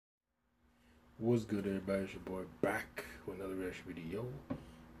What's good, everybody? It's your boy back with another reaction video.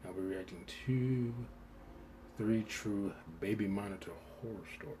 I'll be reacting to three true baby monitor horror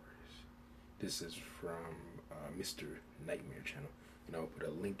stories. This is from Mr. Nightmare channel, and I'll put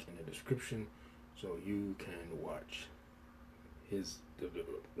a link in the description so you can watch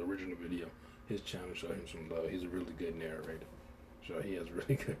the original video. His channel, show him some love. He's a really good narrator, so he has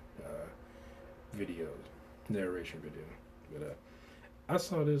really good videos, narration video. But I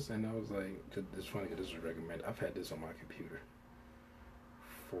saw this and I was like, it's funny because this was recommended. I've had this on my computer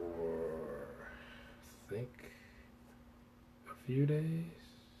for, I think, a few days,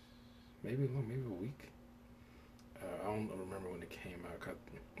 maybe a week. I don't remember when it came out.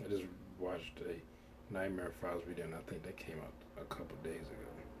 I just watched a Nightmare Files video, and I think that came out a couple days ago.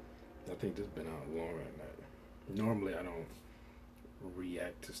 I think this has been out longer than that. Normally, I don't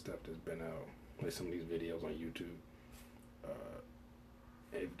react to stuff that's been out, like some of these videos on YouTube.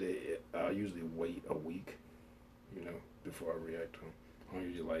 I usually wait a week, before I react to them. I don't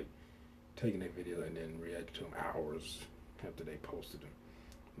usually like taking a video and then react to them hours after they posted them,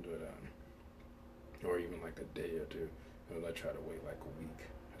 or even like a day or two. I try to wait like a week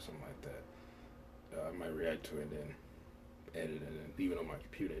or something like that. I might react to it and then edit it and leave it on my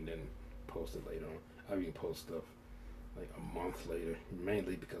computer and then post it later on. I even post stuff like a month later,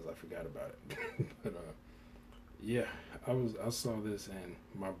 mainly because I forgot about it. But yeah, I saw this, and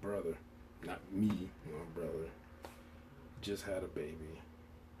my brother, not me, my brother, just had a baby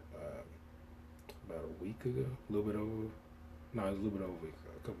about a week ago, a little bit over. No, it was a little bit over a week,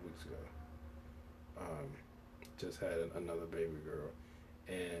 a couple weeks ago. Just had another baby girl,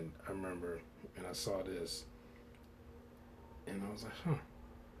 and I remember, and I saw this, and I was like, huh.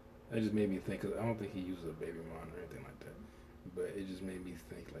 It just made me think. Cause I don't think he uses a baby monitor or anything like that, but it just made me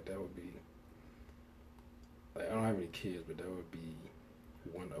think like that would be. Like, I don't have any kids, but that would be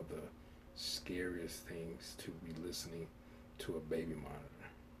one of the scariest things to be listening to a baby monitor.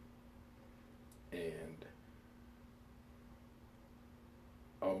 And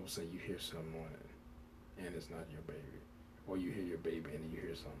all of a sudden you hear something on it and it's not your baby. Or you hear your baby and then you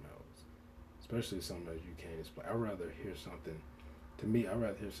hear something else. Especially something that you can't explain. I'd rather hear something, to me, I'd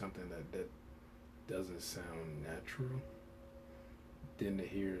rather hear something that doesn't sound natural than to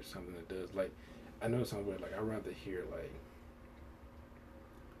hear something that does. Like, I know it sounds weird. Like, I'd rather hear like,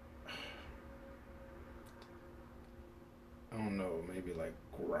 I don't know, maybe like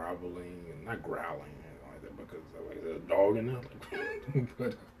groveling and not growling like that, because like there's a dog in there.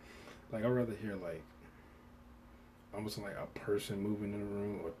 But like, I'd rather hear like almost like a person moving in the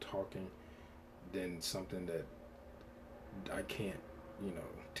room or talking than something that I can't,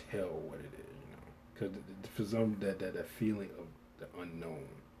 tell what it is. Because for some that feeling of the unknown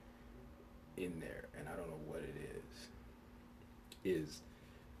in there, and I don't know what it is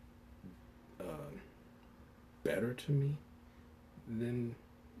uh, better to me than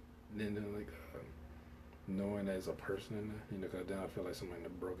like knowing there's a person in there. Because then I feel like somebody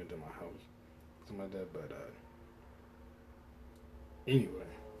broke into my house, something like that. But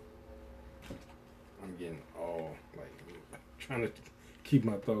anyway, I'm getting all like trying to keep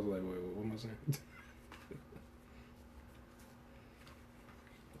my thoughts like, wait, what am I saying?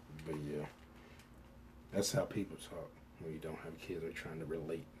 But yeah, that's how people talk when you don't have kids or trying to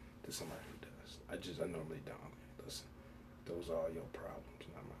relate to somebody who does. I normally don't. Listen, those are all your problems,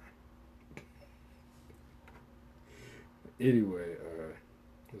 not mine. Anyway,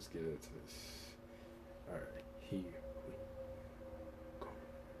 let's get into this. All right, here we go.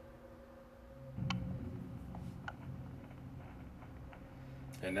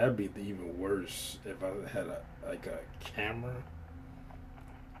 And that'd be even worse if I had a camera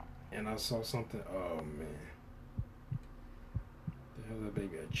and I saw something. Oh man, the hell, that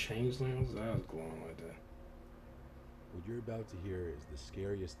baby had changeling. His eyes glowing like that. What you're about to hear is the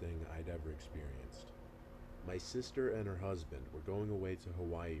scariest thing I'd ever experienced. My sister and her husband were going away to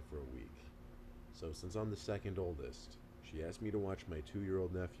Hawaii for a week. So since I'm the second oldest, she asked me to watch my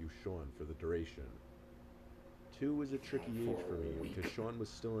 2-year-old nephew Sean for the duration. 2 was a tricky age for me because Sean was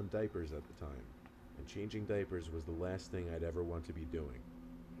still in diapers at the time, and changing diapers was the last thing I'd ever want to be doing.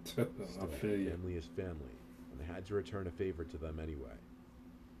 Still, family is family, and I had to return a favor to them anyway.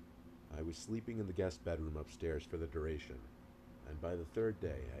 I was sleeping in the guest bedroom upstairs for the duration, and by the third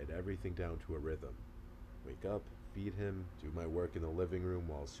day I had everything down to a rhythm. Wake up, feed him, do my work in the living room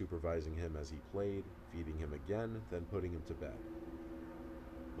while supervising him as he played, feeding him again, then putting him to bed.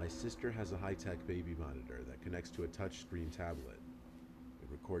 My sister has a high-tech baby monitor that connects to a touchscreen tablet.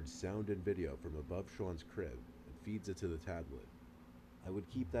 It records sound and video from above Sean's crib and feeds it to the tablet. I would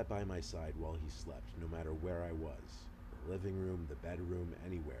keep that by my side while he slept, no matter where I was, the living room, the bedroom,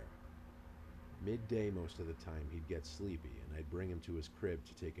 anywhere. Midday most of the time he'd get sleepy and I'd bring him to his crib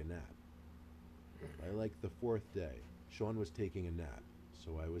to take a nap. By like the fourth day, Sean was taking a nap,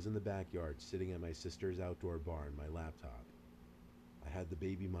 so I was in the backyard sitting at my sister's outdoor barn, my laptop. I had the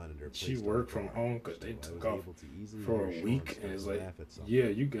baby monitor She placed on the worked from bar, home because so they I took was off able to easily for hear a Sean week, and start it's to like, laugh at something. yeah,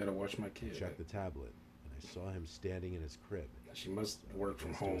 you gotta watch my I kid. checked the tablet, and I saw him standing in his crib. She must So work I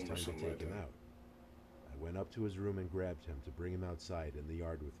from guessed it was home or time to something like take him that. out. I went up to his room and grabbed him to bring him outside in the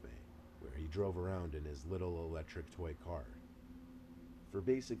yard with me, where he drove around in his little electric toy car. For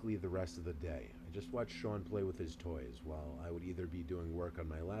basically the rest of the day, I just watched Sean play with his toys while I would either be doing work on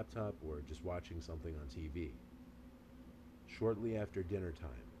my laptop or just watching something on TV. Shortly after dinner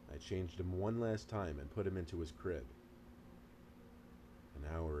time, I changed him one last time and put him into his crib. An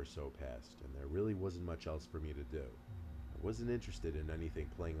hour or so passed, and there really wasn't much else for me to do. I wasn't interested in anything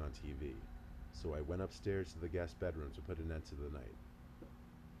playing on TV, so I went upstairs to the guest bedroom to put an end to the night.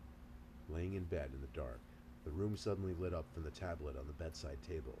 Laying in bed in the dark, the room suddenly lit up from the tablet on the bedside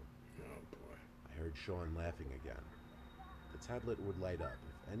table. Oh boy. I heard Sean laughing again. The tablet would light up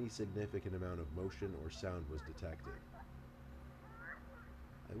if any significant amount of motion or sound was detected.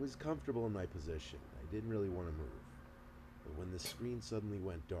 I was comfortable in my position. I didn't really want to move. But when the screen suddenly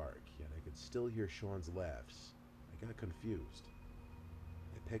went dark, yet I could still hear Sean's laughs, I got confused.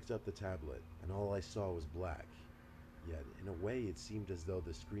 I picked up the tablet, and all I saw was black. Yet, in a way, it seemed as though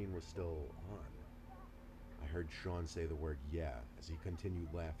the screen was still on. I heard Sean say the word "yeah" as he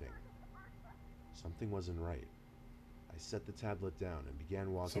continued laughing. Something wasn't right. I set the tablet down and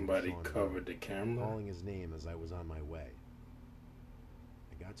began walking to Somebody Sean's covered room, the camera. calling his name as I was on my way.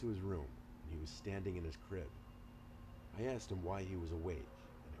 I got to his room, and he was standing in his crib. I asked him why he was awake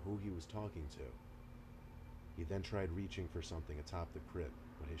and who he was talking to. He then tried reaching for something atop the crib,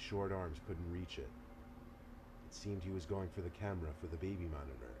 but his short arms couldn't reach it. It seemed he was going for the camera for the baby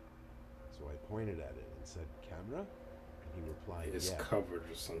monitor. So I pointed at it and said, "Camera?" And he replied, It's "Yeah." covered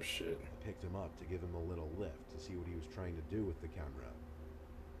or some shit. I picked him up to give him a little lift to see what he was trying to do with the camera.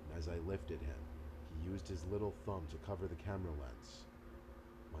 And as I lifted him, he used his little thumb to cover the camera lens.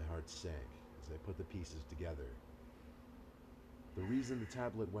 My heart sank as I put the pieces together. The reason the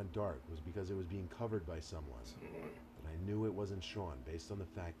tablet went dark was because it was being covered by someone, and I knew it wasn't Sean based on the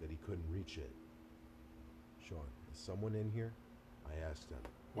fact that he couldn't reach it. "Sean, is someone in here?" I asked him.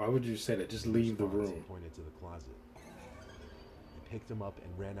 Why would you say that? Just In leave the response, room. He pointed to the closet. I picked him up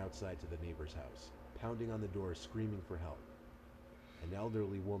and ran outside to the neighbor's house, pounding on the door, screaming for help. An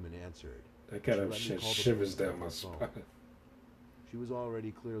elderly woman answered. That kind She of let me shit call the shivers police down on my her phone. spine. She was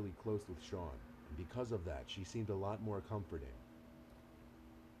already clearly close with Sean, and because of that, she seemed a lot more comforting.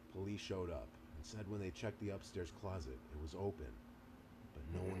 Police showed up and said when they checked the upstairs closet, it was open, but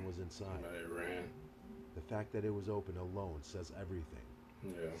no one was inside. Somebody ran. The fact that it was open alone says everything.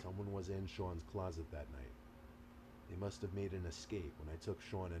 Yeah. Someone was in Sean's closet that night. They must have made an escape when I took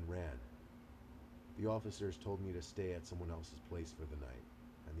Sean and ran. The officers told me to stay at someone else's place for the night,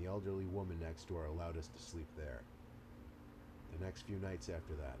 and the elderly woman next door allowed us to sleep there. The next few nights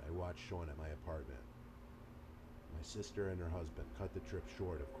after that, I watched Sean at my apartment. My sister and her husband cut the trip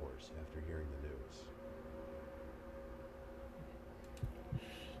short, of course, after hearing the news.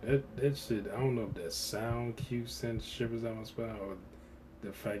 That shit, I don't know if that sound cue sends shivers down my spine or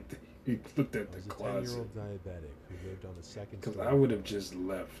the fact that he looked at I the was a closet. 10-year-old diabetic who lived on the second Because story. I would have just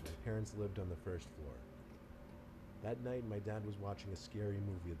left. My parents lived on the first floor. That night, my dad was watching a scary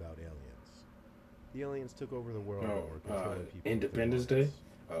movie about aliens. The aliens took over the world and were controlling people. Independence Day?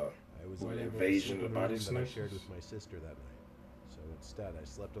 I was What, unable Invasion to sleep of in a Body room that I Snatchers? shared with my sister that night. So instead, I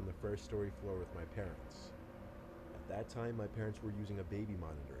slept on the first story floor with my parents. At that time, my parents were using a baby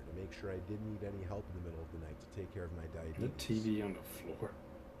monitor to make sure I didn't need any help in the middle of the night to take care of my The diabetes. TV on the floor.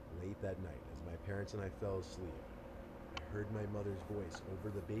 Late that night, as my parents and I fell asleep, I heard my mother's voice over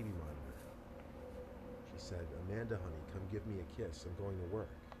the baby monitor. She said, "Amanda, honey, come give me a kiss. I'm going to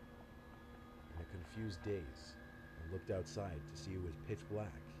work." In a confused daze, I looked outside to see it was pitch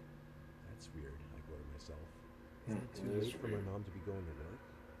black. That's weird, I go to myself. Isn't it too It is late for my weird. mom to be going to work?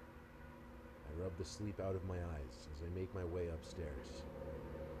 I rub the sleep out of my eyes as I make my way upstairs.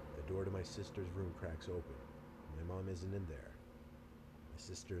 The door to my sister's room cracks open. My mom isn't in there. My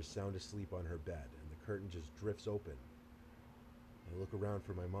sister is sound asleep on her bed, and the curtain just drifts open. I look around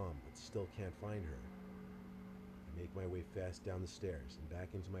for my mom, but still can't find her. I make my way fast down the stairs and back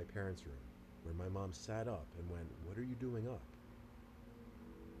into my parents' room, where my mom sat up and went, "What are you doing up?"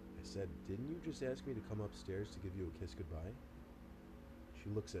 I said, "Didn't you just ask me to come upstairs to give you a kiss goodbye?" She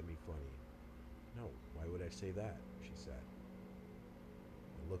looks at me funny. "No, why would I say that?" she said.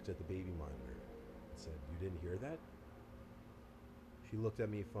 I looked at the baby monitor and said, "You didn't hear that?" She looked at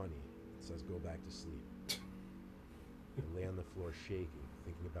me funny, It says go back to sleep. I lay on the floor shaking,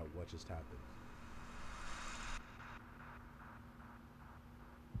 thinking about what just happened.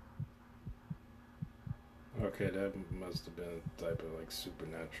 Okay, that must have been a type of like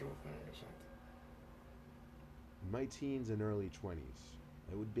supernatural thing or something. In my teens and early 20s,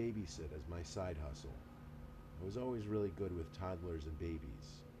 I would babysit as my side hustle. I was always really good with toddlers and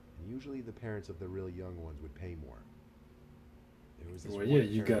babies, and usually the parents of the really young ones would pay more. There was this Well, yeah, one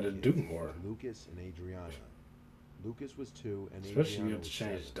you pair of gotta do kids named more, Lucas and Adriana. Lucas was 2 and especially you Adriana have to was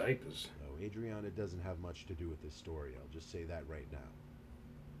 7. change diapers. No, Adriana doesn't have much to do with this story, I'll just say that right now.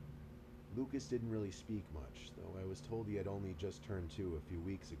 Lucas didn't really speak much, though I was told he had only just turned 2 a few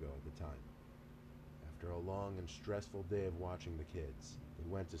weeks ago at the time. After a long and stressful day of watching the kids, they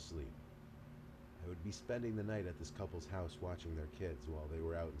went to sleep. I would be spending the night at this couple's house watching their kids while they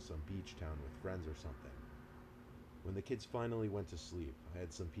were out in some beach town with friends or something. When the kids finally went to sleep, I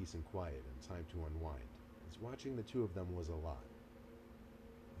had some peace and quiet and time to unwind, as watching the two of them was a lot.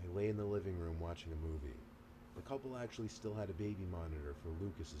 I lay in the living room watching a movie. The couple actually still had a baby monitor for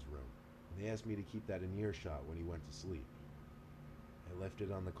Lucas's room, and they asked me to keep that in earshot when he went to sleep. I left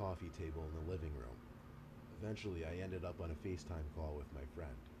it on the coffee table in the living room. Eventually, I ended up on a FaceTime call with my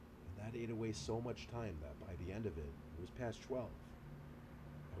friend, and that ate away so much time that by the end of it, it was past 12.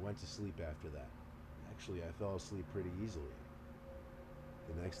 I went to sleep after that. Actually, I fell asleep pretty easily.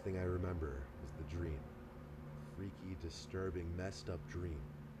 The next thing I remember was the dream. Freaky, disturbing, messed up dream.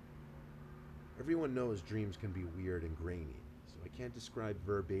 Everyone knows dreams can be weird and grainy, so I can't describe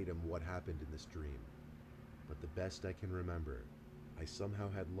verbatim what happened in this dream. But the best I can remember, I somehow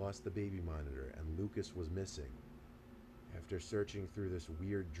had lost the baby monitor and Lucas was missing. After searching through this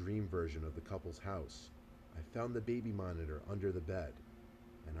weird dream version of the couple's house, I found the baby monitor under the bed,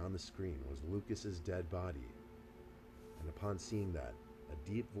 and on the screen was Lucas's dead body. And upon seeing that, a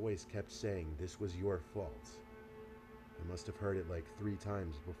deep voice kept saying this was your fault. I must have heard it like 3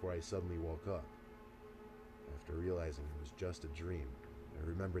 times before I suddenly woke up. After realizing it was just a dream, I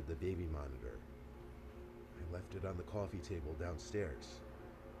remembered the baby monitor. I left it on the coffee table downstairs,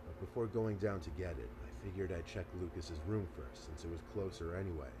 but before going down to get it, I figured I'd check Lucas's room first since it was closer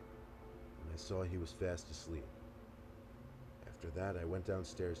anyway, and I saw he was fast asleep. After that, I went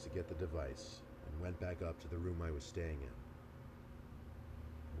downstairs to get the device and went back up to the room I was staying in.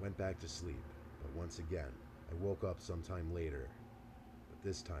 I went back to sleep, but once again, I woke up sometime later. But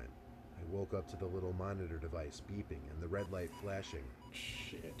this time, I woke up to the little monitor device beeping and the red light flashing.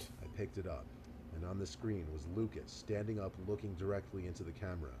 Shit. I picked it up, and on the screen was Lucas standing up looking directly into the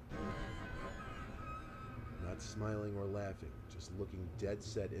camera. Not smiling or laughing, just looking dead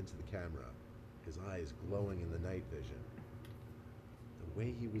set into the camera, his eyes glowing in the night vision. The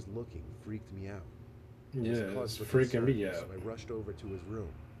way he was looking freaked me out. Yeah, This caused it's for freaking concern, me out. so I rushed over to his room.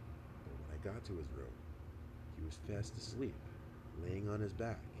 But when I got to his room, he was fast asleep, laying on his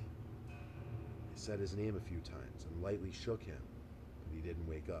back. I said his name a few times and lightly shook him, but he didn't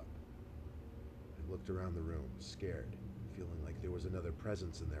wake up. I looked around the room, scared, feeling like there was another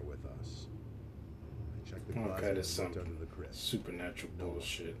presence in there with us. I checked the closet Okay, and that's some looked under the crib. supernatural No one.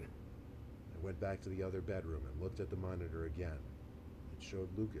 bullshit. I went back to the other bedroom and looked at the monitor again. It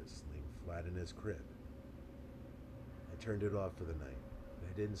showed Lucas laying flat in his crib. I turned it off for the night, and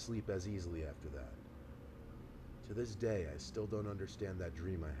I didn't sleep as easily after that. To this day, I still don't understand that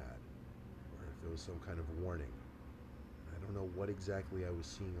dream I had, or if it was some kind of warning. I don't know what exactly I was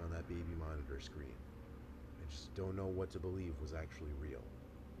seeing on that baby monitor screen. I just don't know what to believe was actually real.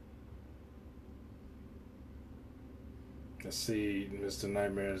 I see Mr.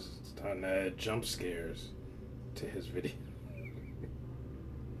 Nightmare's starting to add jump scares to his video.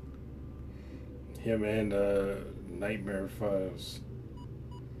 Him and Nightmare Files.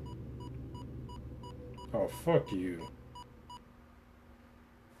 Oh, fuck you.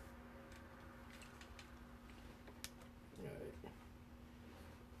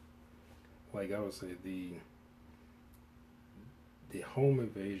 Like I would say, the home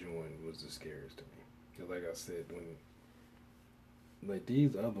invasion one was the scariest to me. 'Cause like I said, when like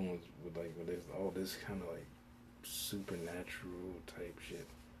these other ones with like when there's all this kind of like supernatural type shit,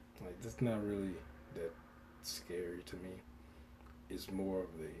 like that's not really that scary to me. It's more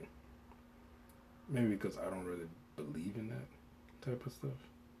of the maybe because I don't really believe in that type of stuff.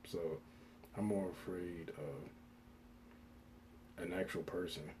 So I'm more afraid of an actual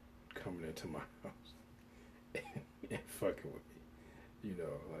person coming into my house and fucking with me. You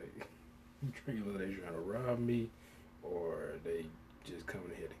know, like either they trying to rob me or they just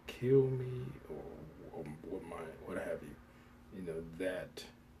coming here to kill me or what have you. You know, that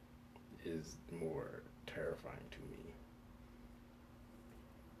is more terrifying to me.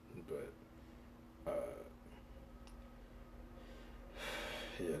 but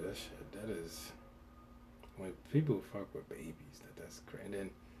yeah, that shit. That is when people fuck with babies. That's crazy. And then,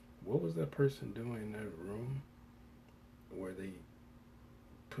 what was that person doing in that room where they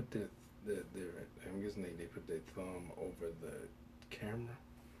put their I'm guessing they put their thumb over the camera?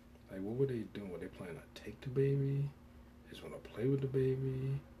 Like, what were they doing? Were they planning to take the baby? They just want to play with the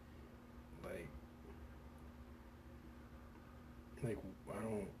baby? Like, like I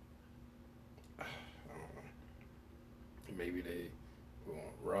don't know. Maybe they were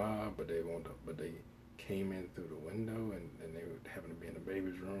on rob, but they came in through the window and they would happen to be in the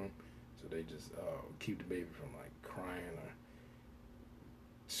baby's room, so they just keep the baby from like crying or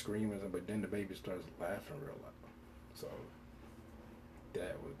screaming. But then the baby starts laughing real loud. So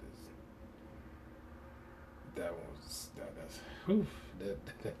that was that's whew, that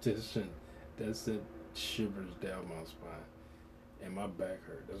just that sent shivers down my spine and my back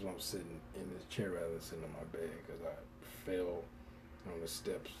hurt. That's why I'm sitting in this chair rather than sitting on my bed because I fell on the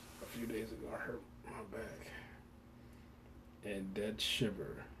steps a few days ago. I hurt my back and that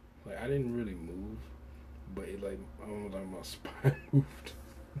shiver. Like I didn't really move, but it like almost like my spine moved.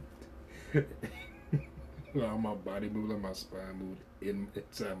 Like my body moved, like my spine moved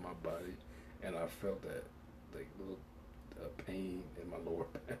inside my body, and I felt that like little pain in my lower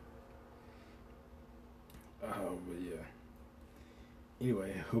back. But yeah.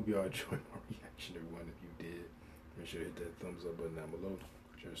 Anyway, I hope y'all enjoyed my reaction, everyone. If you did, make sure to hit that thumbs up button down below.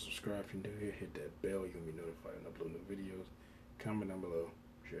 Share, subscribe if you're new here. Hit that bell. You'll be notified when I upload new videos. Comment down below.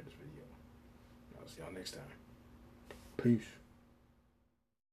 Share this video. I'll see y'all next time. Peace.